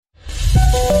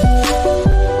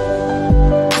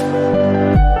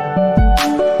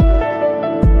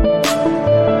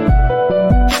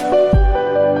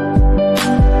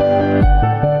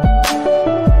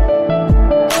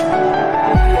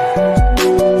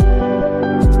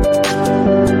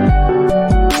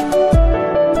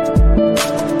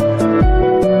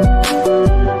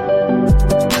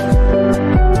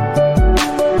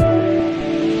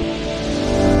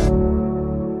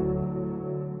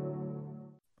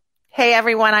Hey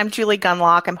everyone, I'm Julie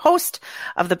Gunlock. I'm host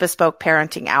of the Bespoke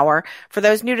Parenting Hour. For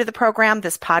those new to the program,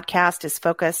 this podcast is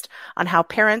focused on how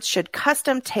parents should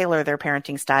custom tailor their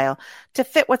parenting style to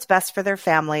fit what's best for their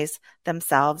families,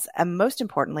 themselves, and most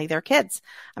importantly, their kids.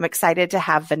 I'm excited to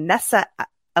have Vanessa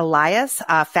Elias,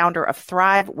 founder of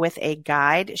Thrive with a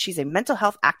Guide. She's a mental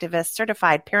health activist,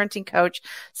 certified parenting coach,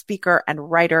 speaker,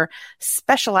 and writer,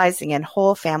 specializing in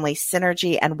whole family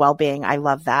synergy and well-being. I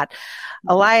love that.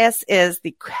 Elias has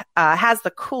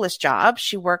the coolest job.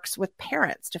 She works with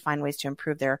parents to find ways to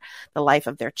improve the life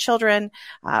of their children,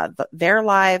 their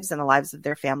lives, and the lives of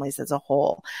their families as a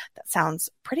whole. That sounds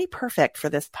pretty perfect for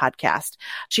this podcast.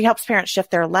 She helps parents shift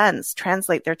their lens,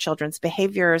 translate their children's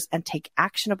behaviors, and take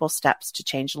actionable steps to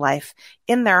change life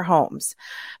in their homes.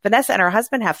 Vanessa and her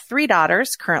husband have 3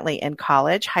 daughters currently in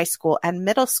college, high school, and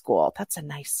middle school. That's a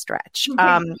nice stretch.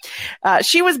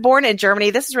 She was born in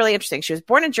Germany. This is really interesting. She was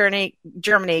born in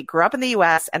Germany, grew up in the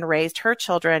U.S., and raised her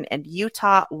children in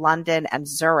Utah, London, and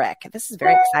Zurich. This is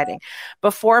very exciting.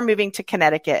 Before moving to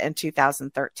Connecticut in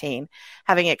 2013,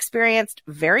 having experienced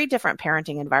very different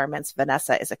parenting environments,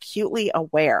 Vanessa is acutely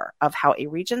aware of how a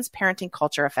region's parenting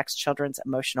culture affects children's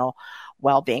emotional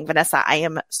well-being. Vanessa, I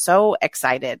am so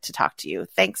excited to talk to you.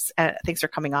 Thanks for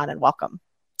coming on and welcome.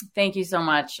 Thank you so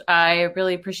much. I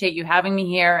really appreciate you having me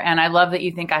here. And I love that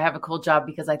you think I have a cool job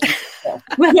because I think so.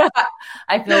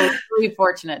 I feel really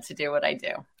fortunate to do what I do.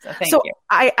 So thank you.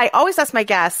 I always ask my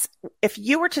guests, if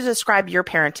you were to describe your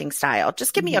parenting style,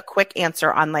 just give me a quick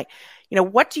answer on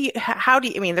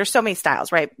there's so many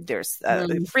styles, right? There's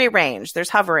free range, there's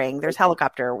hovering, there's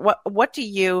helicopter. How do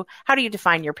you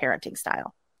define your parenting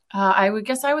style? I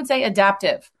would say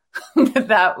adaptive.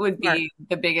 That would be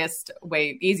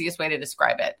the easiest way to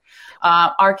describe it.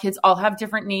 Our kids all have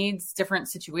different needs, different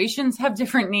situations have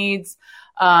different needs.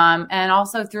 And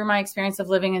also through my experience of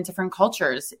living in different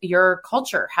cultures, your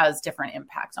culture has different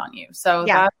impacts on you. So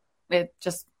it's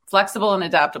just flexible and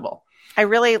adaptable. I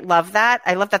really love that.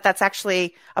 I love that. That's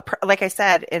actually, like I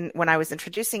said, when I was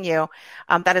introducing you,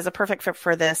 that is a perfect fit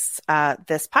for this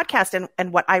podcast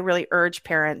and what I really urge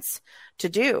parents to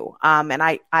do. And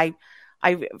I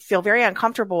feel very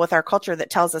uncomfortable with our culture that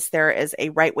tells us there is a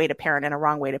right way to parent and a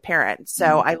wrong way to parent.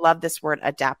 So I love this word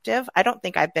adaptive. I don't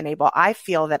think I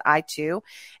feel that I too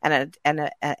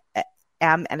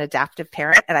am an adaptive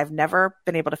parent, and I've never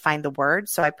been able to find the word.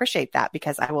 So I appreciate that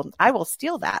because I will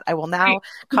steal that. I will now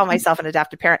call myself an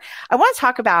adaptive parent. I want to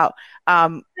talk about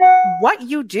what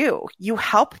you do. You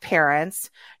help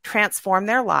parents transform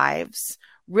their lives.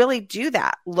 Really do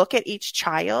that. Look at each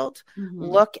child,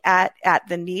 look at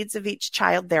the needs of each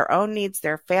child, their own needs,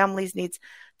 their family's needs.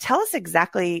 Tell us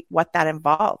exactly what that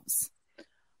involves.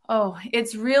 Oh,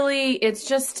 it's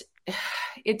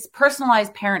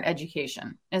personalized parent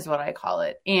education is what I call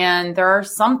it. And there are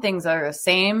some things that are the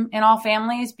same in all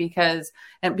families because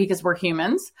we're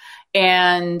humans,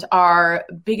 and our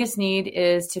biggest need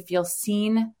is to feel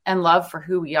seen and loved for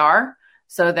who we are,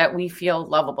 so that we feel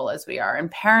lovable as we are.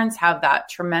 And parents have that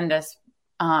tremendous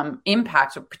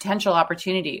impact or potential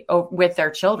opportunity with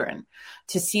their children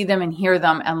to see them and hear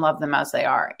them and love them as they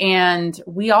are. And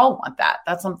we all want that.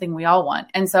 That's something we all want.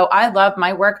 And so I love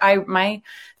my work. My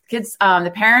kids,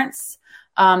 the parents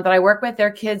that I work with,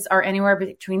 their kids are anywhere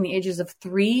between the ages of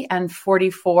 3 and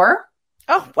 44.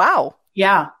 Oh, wow.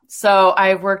 Yeah. So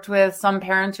I've worked with some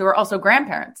parents who are also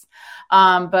grandparents.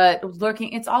 But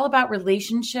it's all about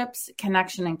relationships,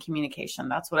 connection, and communication.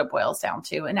 That's what it boils down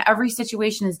to. And every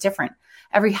situation is different.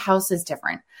 Every house is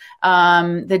different.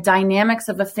 The dynamics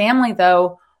of a family,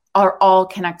 though, are all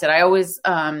connected. I always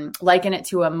liken it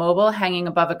to a mobile hanging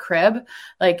above a crib.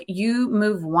 Like, you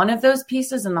move one of those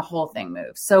pieces and the whole thing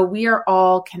moves. So we are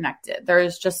all connected. There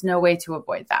is just no way to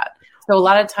avoid that. So a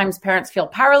lot of times parents feel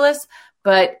powerless,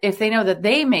 but if they know that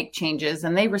they make changes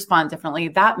and they respond differently,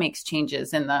 that makes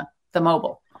changes in the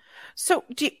mobile. So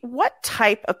what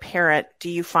type of parent do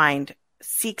you find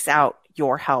seeks out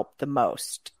your help the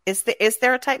most? Is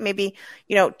there a type, maybe,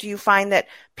 do you find that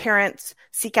parents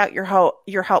seek out your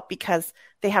help because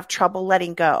they have trouble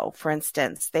letting go? For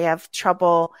instance, they have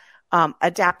trouble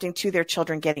adapting to their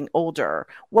children getting older.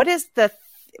 What is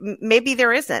maybe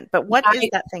there isn't, but what is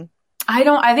that thing?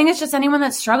 I think it's just anyone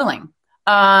that's struggling.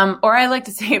 Or I like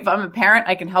to say, if I'm a parent,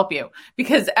 I can help you,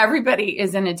 because everybody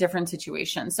is in a different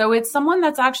situation. So it's someone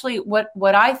that's actually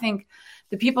what I think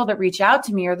the people that reach out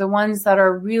to me are the ones that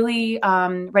are really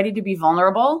ready to be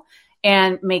vulnerable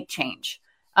and make change.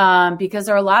 Because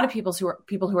there are a lot of people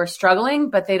who are struggling,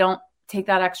 but they don't take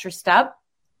that extra step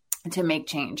to make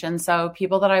change. And so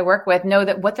people that I work with know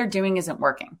that what they're doing isn't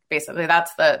working. Basically, I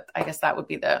guess that would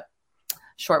be the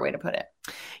short way to put it.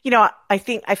 I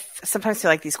think sometimes feel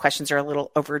like these questions are a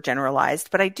little overgeneralized,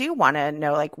 but I do want to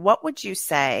know, like, what would you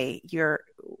say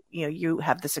you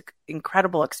have this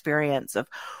incredible experience of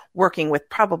working with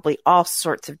probably all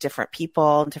sorts of different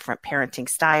people, different parenting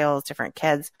styles, different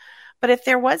kids. But if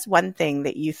there was one thing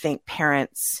that you think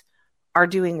parents are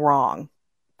doing wrong,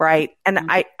 right? And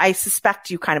Mm-hmm. I suspect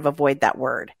you kind of avoid that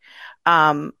word.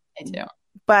 I do.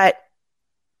 But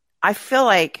I feel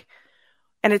like,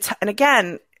 and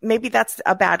again, maybe that's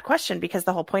a bad question because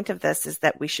the whole point of this is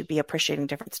that we should be appreciating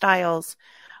different styles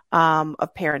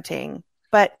of parenting.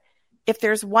 But if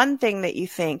there's one thing that you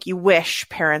think you wish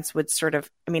parents would sort of,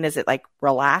 is it like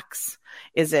relax?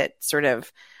 Is it sort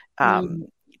of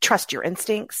trust your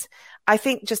instincts? I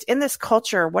think just in this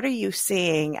culture, what are you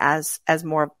seeing as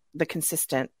more the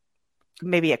consistent,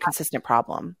 maybe a consistent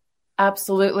problem?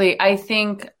 Absolutely. I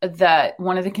think that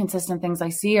one of the consistent things I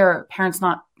see are parents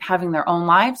not having their own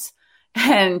lives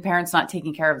and parents not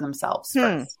taking care of themselves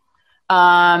first.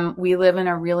 We live in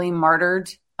a really martyred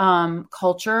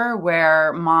culture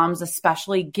where moms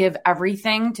especially give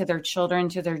everything to their children,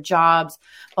 to their jobs,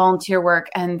 volunteer work,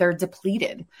 and they're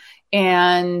depleted.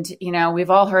 And, we've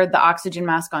all heard the oxygen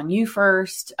mask on you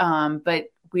first, but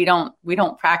we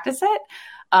don't practice it.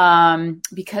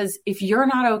 Because if you're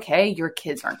not okay, your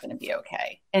kids aren't going to be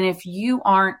okay. And if you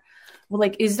aren't,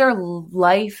 is there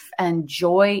life and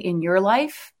joy in your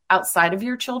life outside of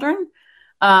your children?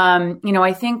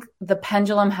 I think the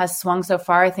pendulum has swung so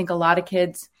far. I think a lot of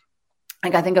kids,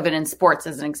 I think of it in sports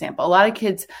as an example. A lot of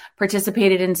kids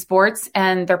participated in sports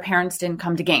and their parents didn't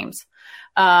come to games.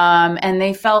 And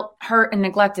they felt hurt and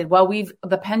neglected. Well,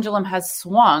 the pendulum has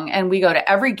swung and we go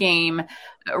to every game,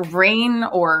 rain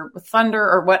or thunder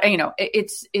or what,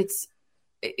 it's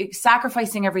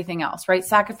sacrificing everything else, right?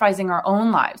 Sacrificing our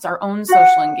own lives, our own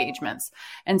social engagements.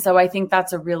 And so I think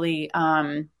that's a really,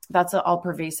 that's an all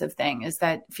pervasive thing, is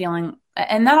that feeling,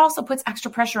 and that also puts extra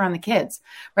pressure on the kids,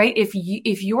 right?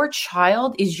 If your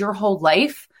child is your whole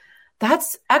life,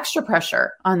 that's extra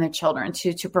pressure on the children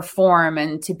to perform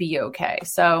and to be okay.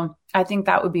 So I think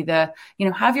that would be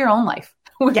have your own life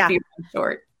would be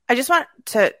short. I just want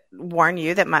to warn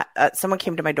you that someone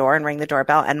came to my door and rang the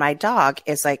doorbell, and my dog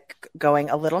is like going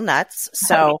a little nuts.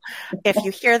 So if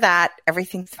you hear that,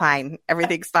 everything's fine.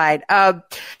 Everything's fine.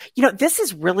 This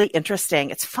is really interesting.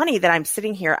 It's funny that I'm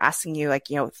sitting here asking you,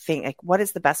 what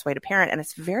is the best way to parent? And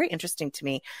it's very interesting to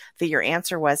me that your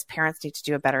answer was parents need to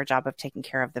do a better job of taking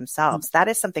care of themselves. Mm-hmm. That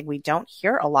is something we don't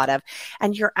hear a lot of.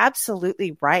 And you're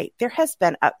absolutely right. There has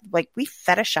been we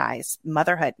fetishize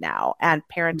motherhood now and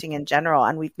parenting in general.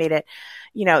 And we've made it,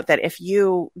 that if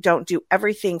you don't do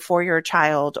everything for your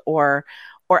child or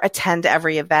attend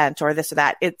every event or this or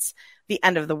that, it's the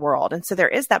end of the world. And so there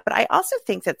is that. But I also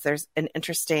think that there's an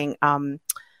interesting,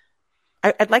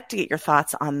 I'd like to get your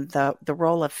thoughts on the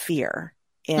role of fear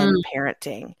in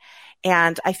parenting.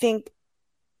 And I think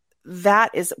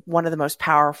that is one of the most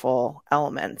powerful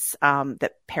elements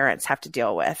that parents have to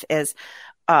deal with is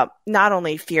not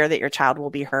only fear that your child will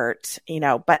be hurt,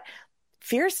 but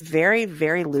fear is very,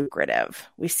 very lucrative.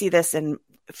 We see this in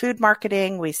food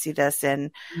marketing. We see this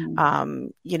in,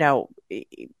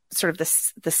 sort of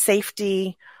the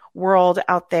safety world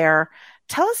out there.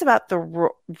 Tell us about the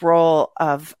role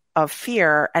of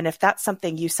fear, and if that's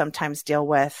something you sometimes deal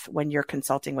with when you're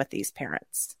consulting with these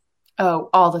parents. Oh,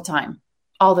 all the time.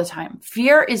 All the time.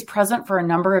 Fear is present for a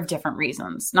number of different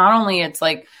reasons. Not only it's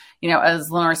as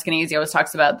Lenore Skenazy always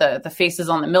talks about the faces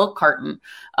on the milk carton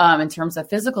in terms of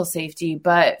physical safety,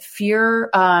 but fear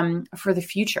for the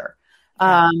future,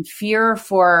 fear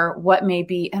for what may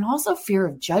be, and also fear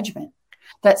of judgment,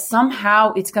 that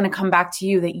somehow it's going to come back to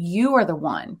you, that you are the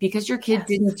one because your kid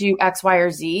didn't do X, Y,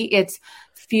 or Z. It's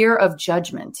fear of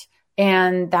judgment.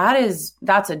 And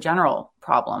that's a general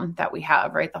problem that we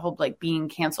have, right? The whole being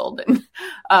canceled and,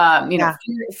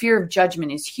 fear of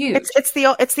judgment is huge. It's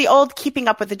the old keeping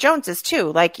up with the Joneses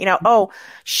too. Oh,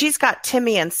 she's got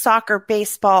Timmy in soccer,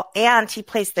 baseball, and he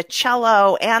plays the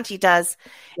cello and he does.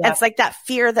 Yeah. It's like that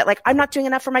fear that I'm not doing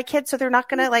enough for my kids, so they're not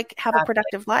going to have a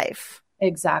productive life.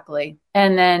 Exactly.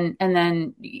 And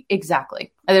then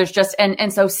exactly. There's just,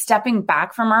 and so stepping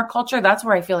back from our culture, that's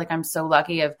where I feel like I'm so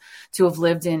lucky to have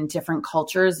lived in different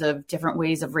cultures of different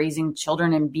ways of raising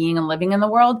children and being and living in the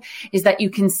world, is that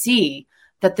you can see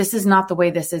that this is not the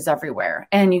way this is everywhere.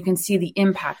 And you can see the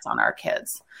impact on our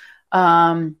kids.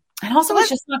 And also it's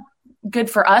just not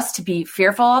good for us to be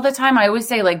fearful all the time. I always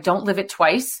say don't live it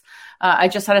twice. I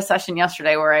just had a session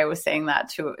yesterday where I was saying that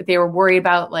too. They were worried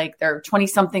about like their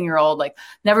 20-something-year-old, like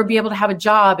never be able to have a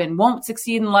job and won't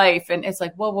succeed in life. And it's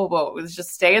like, whoa. Let's just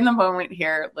stay in the moment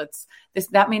here.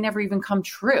 That may never even come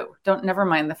true. Never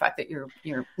mind the fact that you're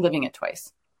living it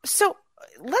twice. So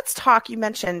let's talk. You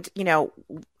mentioned,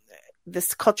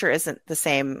 this culture isn't the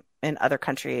same in other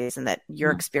countries and that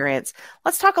your experience.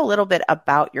 Let's talk a little bit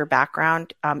about your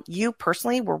background. You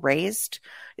personally were raised,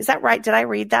 is that right? Did I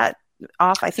read that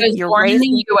off? I think you're born raised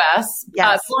in the U.S.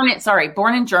 Yes.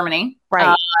 Born in Germany.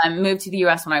 Right. Moved to the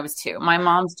U.S. when I was 2. My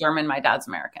mom's German. My dad's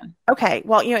American. Okay.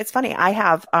 Well, it's funny. I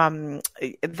have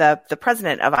the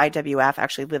president of IWF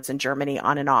actually lives in Germany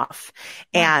on and off.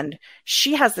 And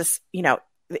she has this,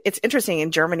 it's interesting.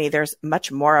 In Germany, there's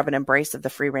much more of an embrace of the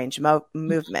free range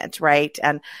movement, right?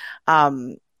 And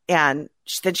then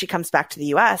she comes back to the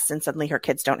U.S. and suddenly her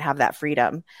kids don't have that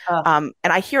freedom. And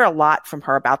I hear a lot from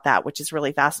her about that, which is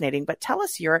really fascinating. But tell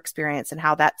us your experience and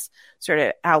how that's sort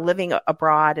of how living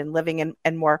abroad and living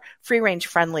in more free range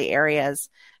friendly areas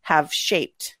have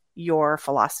shaped your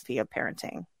philosophy of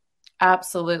parenting.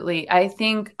 Absolutely. I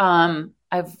think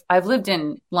I've lived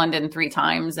in London 3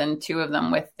 times and 2 of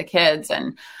them with the kids.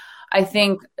 And I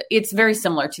think it's very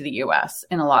similar to the US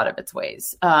in a lot of its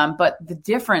ways. But the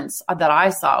difference that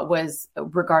I saw was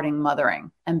regarding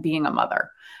mothering and being a mother.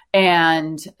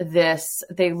 And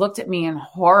they looked at me in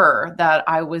horror that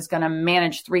I was going to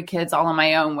manage 3 kids all on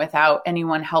my own without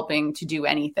anyone helping to do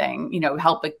anything,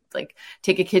 help like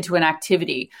take a kid to an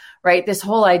activity, right? This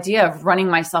whole idea of running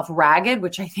myself ragged,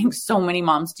 which I think so many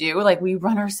moms do, like we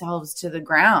run ourselves to the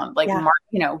ground, like,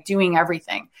 doing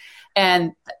everything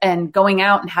and going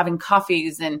out and having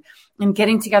coffees and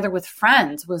getting together with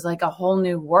friends was like a whole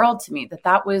new world to me,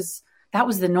 that was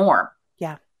the norm.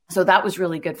 Yeah. So that was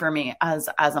really good for me as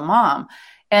a mom.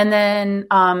 And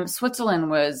then Switzerland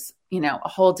was, a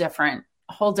whole different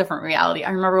reality.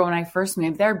 I remember when I first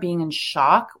moved there being in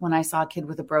shock when I saw a kid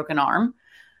with a broken arm,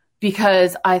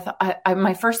 because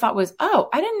my first thought was, oh,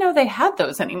 I didn't know they had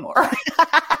those anymore.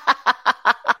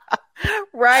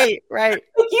 Right.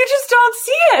 You just don't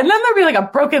see it. And then there'd be like a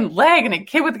broken leg and a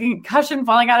kid with a concussion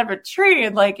falling out of a tree.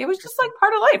 And like, it was just like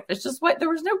part of life. It's just there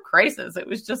was no crisis. It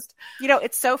was just,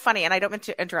 it's so funny. And I don't mean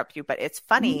to interrupt you, but it's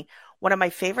funny. One of my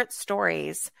favorite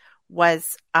stories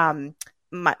was,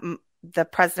 the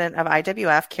president of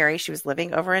IWF, Carrie, she was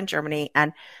living over in Germany,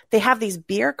 and they have these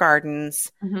beer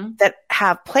gardens that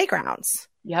have playgrounds.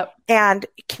 Yep. And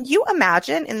can you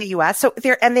imagine in the US? So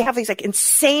they have these like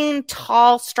insane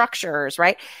tall structures,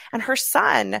 right? And her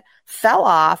son fell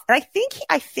off, and I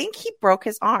think he broke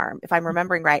his arm, if I'm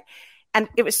remembering right. And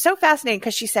it was so fascinating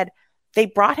because she said they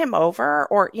brought him over,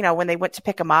 or, when they went to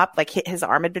pick him up, like his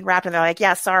arm had been wrapped, and they're like,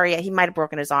 yeah, sorry, he might've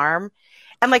broken his arm.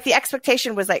 And like the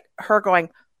expectation was like her going,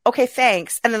 okay,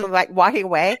 thanks. And then like walking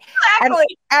away.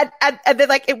 Exactly. And then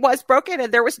like it was broken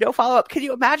and there was no follow-up. Can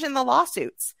you imagine the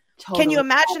lawsuits? Totally. Can you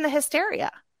imagine the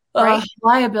hysteria? Right?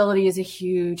 Liability is a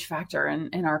huge factor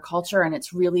in our culture, and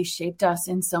it's really shaped us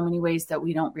in so many ways that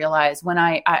we don't realize. When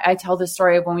I tell this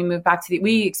story of when we moved back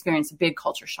we experienced a big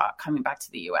culture shock coming back to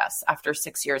the US after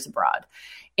 6 years abroad.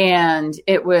 And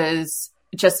it was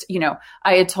just,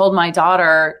 I had told my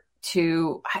daughter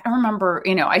I don't remember,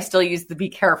 I still use the be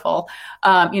careful,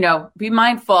 be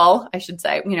mindful, I should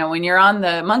say, when you're on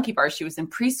the monkey bars, she was in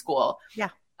preschool. Yeah.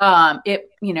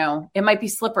 It might be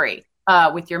slippery,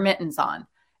 with your mittens on.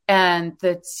 And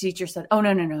the teacher said, oh,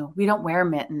 no, we don't wear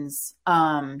mittens,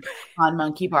 on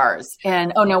monkey bars.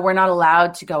 And, oh no, we're not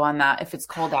allowed to go on that. If it's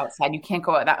cold outside, you can't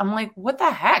go at that. I'm like, what the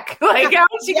heck? Like, how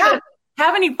is she going to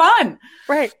have any fun?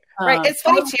 Right. It's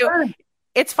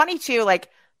funny too. Like,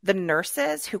 the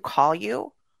nurses who call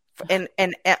you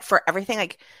for everything,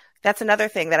 like that's another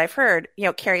thing that I've heard,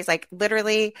 Carrie's like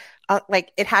literally,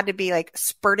 like it had to be like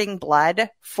spurting blood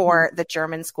for the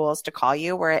German schools to call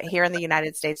you, where here in the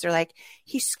United States, they're like,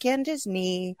 he skinned his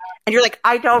knee, and you're like,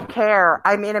 I don't care.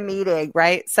 I'm in a meeting.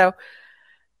 Right. So.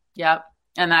 Yep.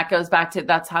 And that goes back to,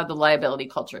 that's how the liability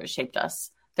culture has shaped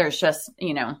us. There's just,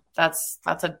 that's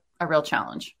a real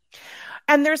challenge.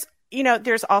 And there's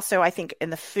also, I think in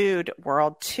the food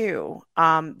world too,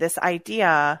 this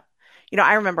idea,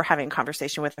 I remember having a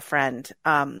conversation with a friend,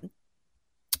 and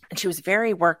she was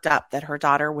very worked up that her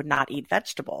daughter would not eat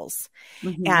vegetables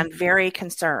and very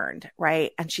concerned.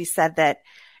 Right. And she said that,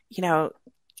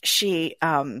 she,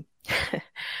 and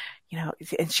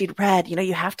she'd read,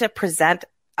 you have to present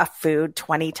a food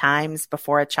 20 times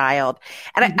before a child.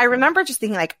 And I remember just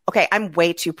thinking like, okay, I'm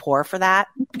way too poor for that,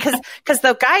 because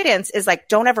the guidance is like,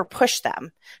 don't ever push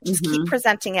them. Just keep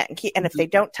presenting it and if they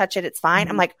don't touch it, it's fine.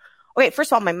 I'm like, okay,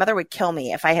 first of all, my mother would kill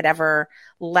me if I had ever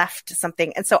left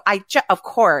something. And so of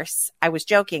course, I was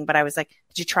joking, but I was like,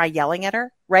 did you try yelling at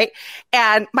her? Right.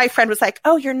 And my friend was like,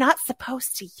 oh, you're not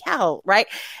supposed to yell. Right.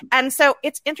 And so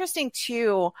it's interesting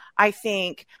too, I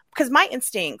think, because my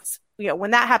instincts,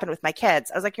 when that happened with my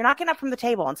kids, I was like, you're not getting up from the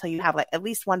table until you have like at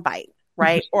least one bite.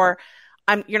 Right. Or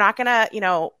you're not going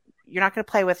to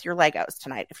play with your Legos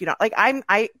tonight if you don't like.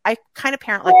 I kind of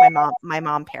parent like my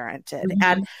mom parented, Mm-hmm.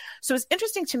 and so it's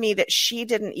interesting to me that she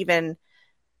didn't even,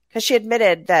 because she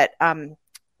admitted that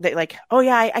that like, oh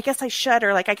yeah, I guess I should,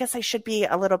 or like I guess I should be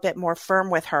a little bit more firm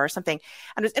with her or something.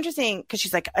 And it was interesting because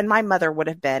she's like, and my mother would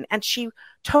have been, and she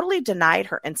totally denied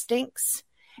her instincts.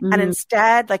 Mm-hmm. And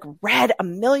instead, like, read a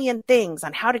million things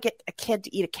on how to get a kid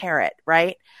to eat a carrot,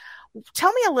 right?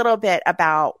 Tell me a little bit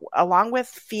about, along with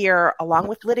fear, along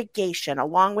with litigation,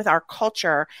 along with our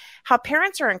culture, how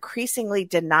parents are increasingly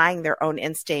denying their own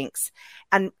instincts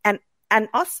and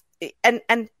us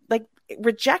and like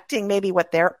rejecting maybe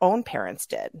what their own parents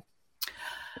did.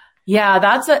 Yeah,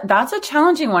 that's a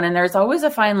challenging one. And there's always a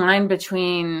fine line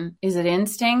between, is it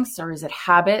instincts or is it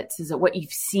habits? Is it what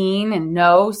you've seen and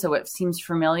know, so it seems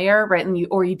familiar, right? And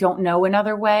you don't know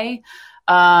another way,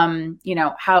 how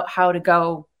to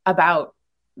go about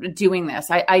doing this.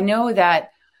 I know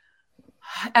that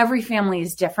every family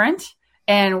is different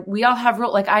and we all have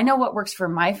like, I know what works for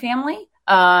my family.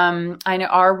 I know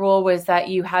our rule was that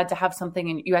you had to have something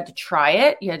and you had to try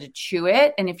it, you had to chew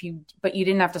it. And but you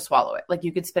didn't have to swallow it. Like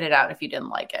you could spit it out if you didn't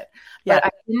like it. Yeah.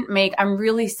 But I'm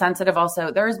really sensitive.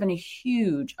 Also, there has been a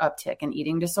huge uptick in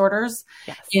eating disorders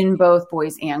in both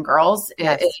boys and girls.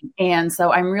 Yes. And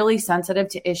so I'm really sensitive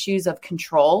to issues of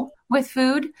control with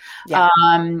food,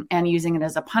 and using it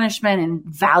as a punishment and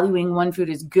valuing one food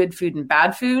as good food and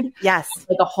bad food. Yes.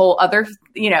 Like a whole other,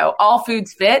 all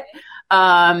foods fit.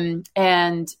 And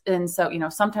so,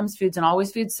 sometimes foods and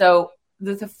always foods. So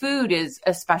the food is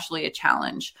especially a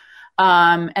challenge.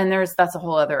 And that's a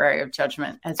whole other area of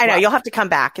judgment as well. I know you'll have to come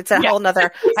back. It's a whole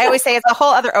nother, I always say it's a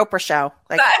whole other Oprah show.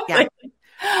 Like,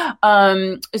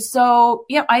 So,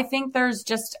 I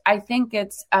think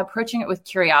it's approaching it with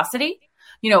curiosity.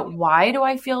 Why do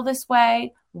I feel this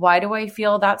way? Why do I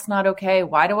feel that's not okay?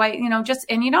 Why do I,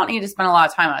 and you don't need to spend a lot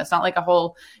of time on it. It's not like a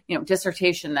whole,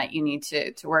 dissertation that you need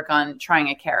to work on trying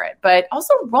a carrot, but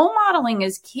also role modeling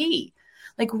is key.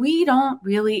 Like we don't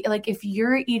really, like if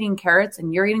you're eating carrots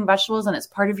and you're eating vegetables and it's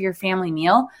part of your family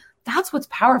meal, that's what's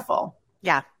powerful.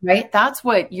 Yeah. Right. That's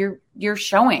what you're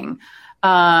showing.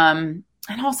 And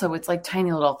also it's like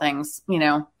tiny little things,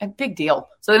 a big deal.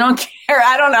 So they don't care.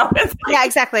 I don't know. It's like, yeah,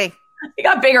 exactly. You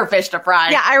got bigger fish to fry.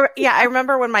 Yeah. I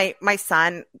remember when my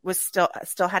son was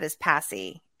still had his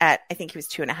passy at, I think he was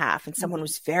 2.5, and someone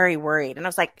was very worried. And I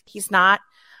was like, he's not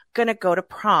going to go to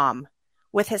prom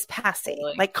with his passy.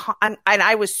 Really? Like, and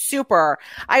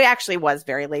I actually was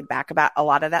very laid back about a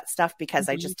lot of that stuff because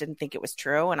I just didn't think it was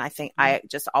true. And I think I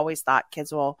just always thought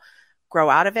kids will grow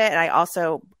out of it.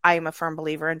 And I am a firm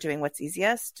believer in doing what's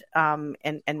easiest,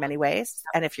 in many ways.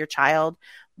 And if your child,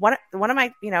 one of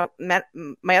my,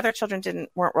 my other children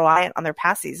weren't reliant on their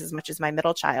passies as much as my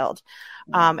middle child.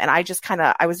 And I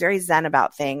was very zen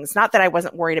about things. Not that I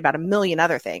wasn't worried about a million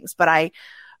other things, but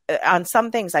on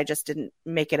some things, I just didn't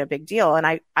make it a big deal. And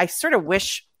I sort of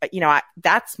wish,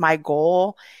 that's my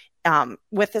goal,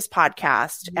 with this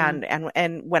podcast.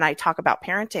 And when I talk about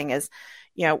parenting is,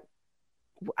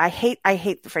 I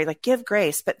hate the phrase like give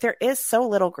grace, but there is so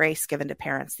little grace given to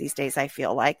parents these days. I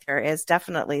feel like there is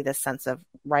definitely this sense of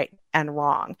right and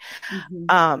wrong.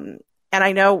 And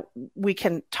I know we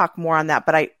can talk more on that,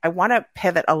 but I want to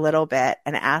pivot a little bit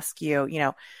and ask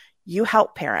you, you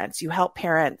help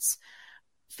parents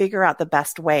figure out the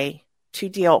best way to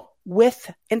deal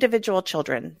with individual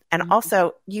children. And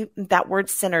also that word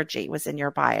synergy was in your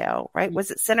bio, right?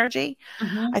 Was it synergy?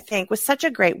 I think was such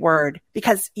a great word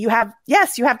because you have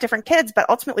different kids, but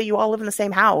ultimately you all live in the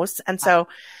same house. And so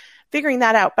figuring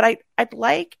that out, but I'd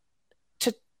like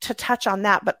to touch on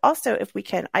that, but also if we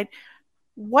can,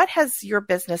 what has your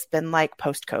business been like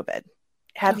post-COVID?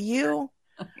 Have you,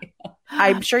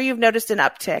 I'm sure you've noticed an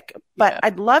uptick, but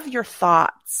I'd love your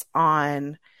thoughts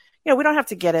on, we don't have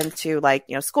to get into like,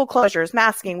 school closures,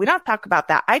 masking. We don't have to talk about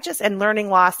that. And learning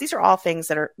loss. These are all things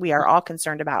that we are all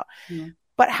concerned about.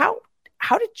 But how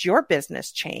did your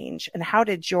business change and how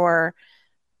did your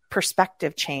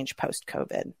perspective change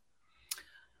post-COVID?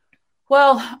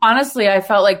 Well, honestly, I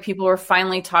felt like people were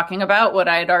finally talking about what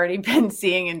I'd already been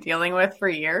seeing and dealing with for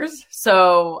years.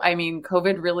 So, I mean,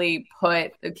 COVID really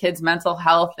put the kids' mental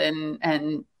health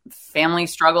and family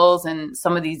struggles and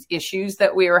some of these issues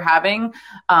that we were having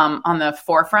on the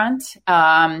forefront.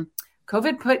 COVID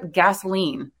COVID put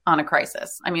gasoline on a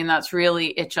crisis. I mean, that's really,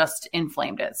 it just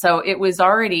inflamed it. So it was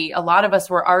already, a lot of us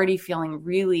were already feeling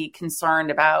really concerned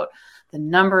about the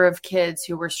number of kids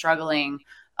who were struggling,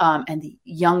 and the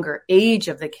younger age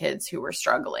of the kids who were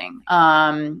struggling.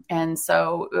 And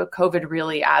so COVID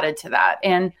really added to that.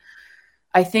 And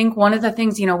I think one of the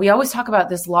things, we always talk about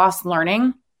this lost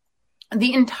learning.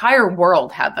 The entire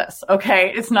world had this.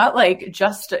 Okay. It's not like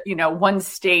just, one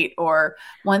state or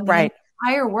one, right. The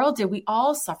entire world did. We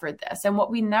all suffered this. And what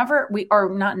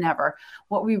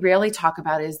what we rarely talk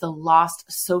about is the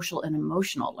lost social and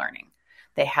emotional learning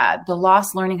they had, the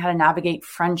lost learning how to navigate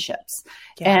friendships,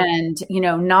 and,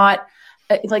 not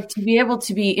like to be able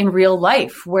to be in real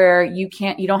life where you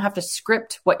don't have to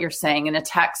script what you're saying in a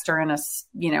text or in a,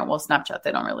 Snapchat,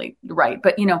 they don't really write,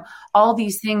 but all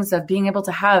these things of being able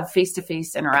to have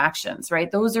face-to-face interactions, right?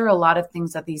 Those are a lot of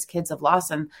things that these kids have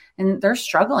lost, and they're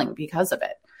struggling because of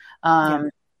it,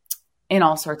 in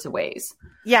all sorts of ways.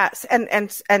 Yes. And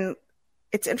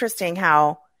it's interesting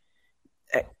how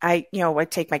I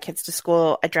take my kids to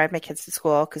school. I drive my kids to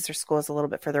school because their school is a little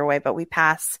bit further away, but we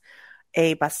pass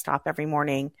a bus stop every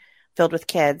morning filled with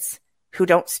kids who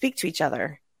don't speak to each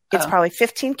other. It's probably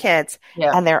 15 kids,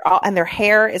 and their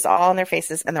hair is all on their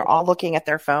faces, and they're all looking at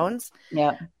their phones.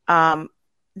 Yeah.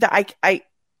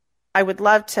 I would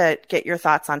love to get your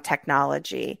thoughts on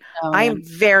technology. I am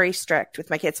very strict with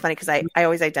my kids. It's funny because I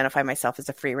always identify myself as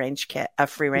a free range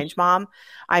mom.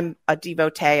 I'm a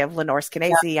devotee of Lenore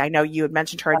Skenazy. I know you had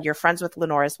mentioned her, and you're friends with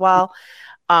Lenore as well.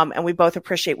 And we both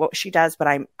appreciate what she does, but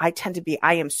I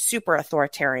am super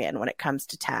authoritarian when it comes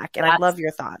to tech, and I'd love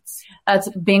your thoughts. That's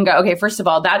bingo. Okay. First of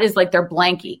all, that is like their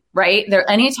blankie, right?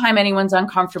 Anytime anyone's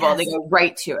uncomfortable, they go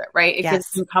right to it, right? It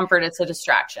gives them comfort. It's a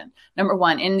distraction. Number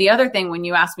one. And the other thing, when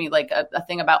you ask me like a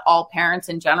thing about all parents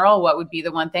in general, what would be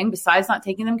the one thing besides not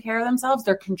taking them care of themselves?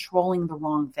 They're controlling the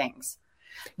wrong things.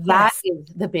 That is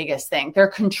the biggest thing. They're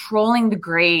controlling the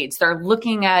grades. They're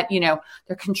looking at,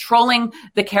 they're controlling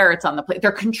the carrots on the plate.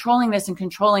 They're controlling this and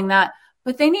controlling that,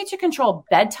 but they need to control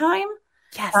bedtime.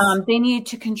 Yes. They need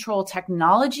to control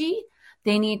technology.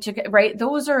 They need to, right.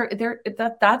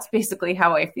 That's basically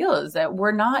how I feel, is that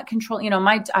we're not controlling,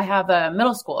 I have a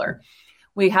middle schooler.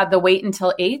 We had the wait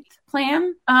until 8th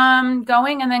plan,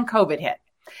 going, and then COVID hit.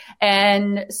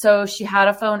 And so she had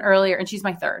a phone earlier, and she's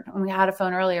my third, and we had a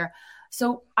phone earlier.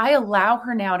 So I allow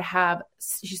her now to have,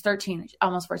 she's 13,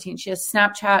 almost 14. She has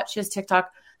Snapchat, she has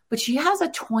TikTok, but she has a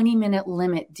 20-minute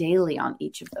limit daily on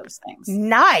each of those things.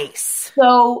 Nice.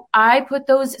 So I put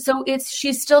those,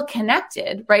 she's still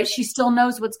connected, right? She still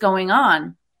knows what's going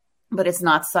on, but it's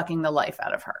not sucking the life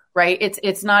out of her, right?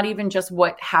 It's not even just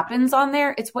what happens on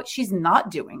there. It's what she's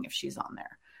not doing if she's on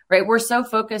there, right? We're so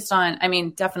focused on,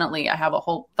 definitely I have a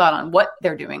whole thought on what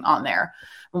they're doing on there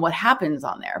and what happens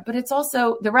on there, but it's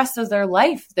also the rest of their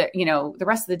life that, the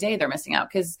rest of the day they're missing out.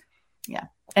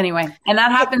 Anyway, and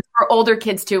that happens for older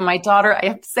kids too. My daughter, I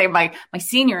have to say my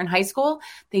senior in high school,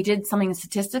 they did something in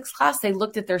statistics class. They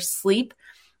looked at their sleep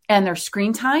and their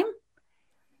screen time.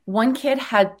 One kid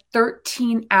had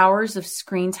 13 hours of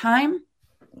screen time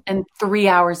and 3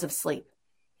 hours of sleep.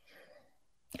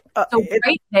 So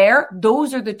right there,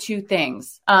 those are the two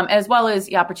things, as well as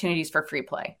the opportunities for free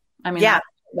play.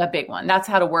 That's a big one. That's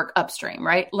how to work upstream,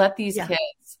 right? Let these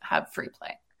kids have free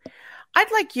play.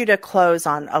 I'd like you to close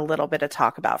on a little bit of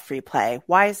talk about free play.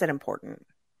 Why is it important?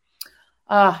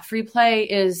 Free play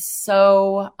is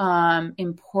so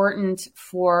important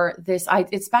for this.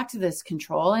 It's back to this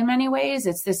control in many ways.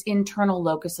 It's this internal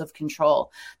locus of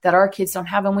control that our kids don't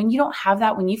have. And when you don't have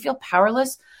that, when you feel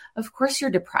powerless, of course you're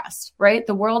depressed, right?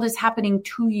 The world is happening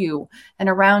to you and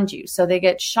around you. So they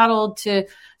get shuttled to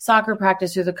soccer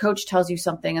practice, or the coach tells you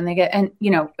something, and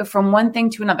from one thing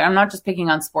to another. I'm not just picking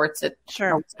on sports. It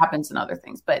happens in other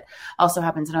things, but also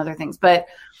happens in other things. But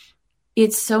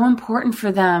it's so important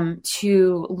for them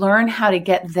to learn how to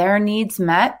get their needs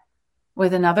met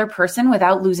with another person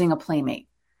without losing a playmate,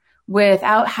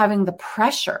 without having the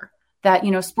pressure that,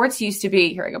 sports used to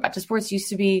be, here I go back to sports, used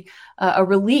to be a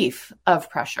relief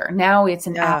of pressure. Now it's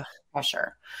an act of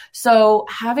pressure. So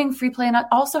having free play, and that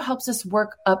also helps us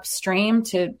work upstream,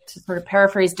 to sort of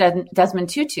paraphrase Desmond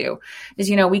Tutu, is,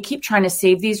 we keep trying to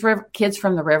save these kids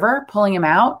from the river, pulling them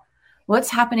out. What's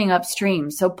happening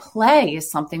upstream? So play is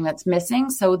something that's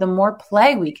missing. So the more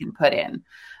play we can put in,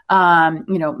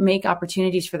 make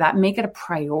opportunities for that, make it a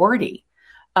priority,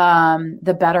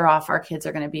 the better off our kids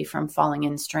are going to be from falling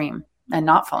in stream. And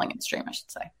not falling in stream, I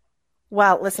should say.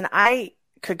 Well, listen, I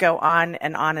could go on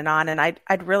and on and on, and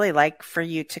I'd really like for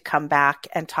you to come back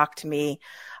and talk to me.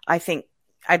 I think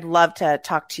I'd love to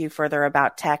talk to you further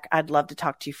about tech. I'd love to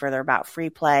talk to you further about free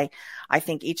play. I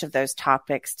think each of those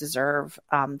topics deserve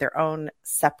their own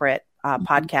separate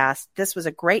podcast. This was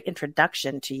a great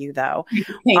introduction to you, though,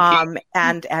 Thank you.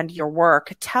 and your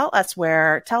work. Tell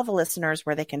the listeners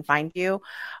where they can find you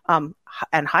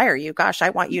and hire you. Gosh, I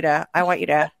want you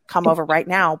to come over right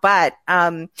now. But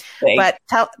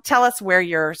tell us where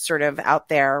you're sort of out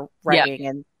there writing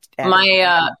and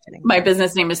my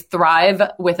business name is Thrive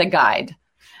with a Guide.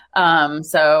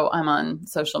 So I'm on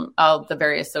the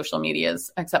various social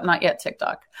medias, except not yet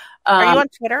TikTok. Are you on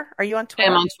Twitter?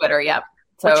 I'm on Twitter. Yeah.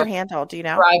 So what's your handle? Do you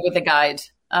know? Thrive with a Guide.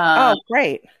 Oh,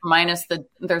 great. Minus it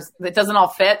doesn't all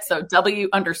fit. So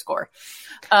W_.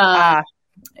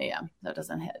 Yeah, that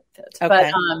doesn't fit.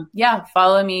 Okay. But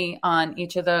follow me on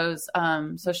each of those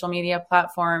social media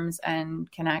platforms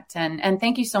and connect. And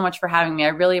thank you so much for having me. I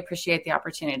really appreciate the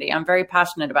opportunity. I'm very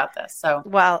passionate about this. So,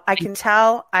 well, I can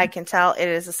tell it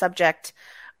is a subject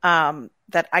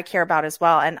that I care about as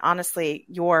well. And honestly,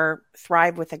 your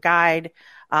Thrive with a Guide,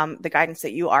 the guidance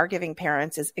that you are giving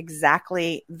parents is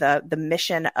exactly the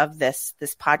mission of this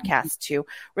podcast, to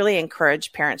really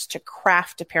encourage parents to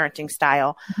craft a parenting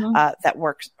style that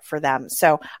works for them.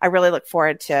 So I really look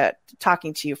forward to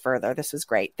talking to you further. This was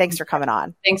great. Thanks for coming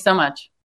on. Thanks so much.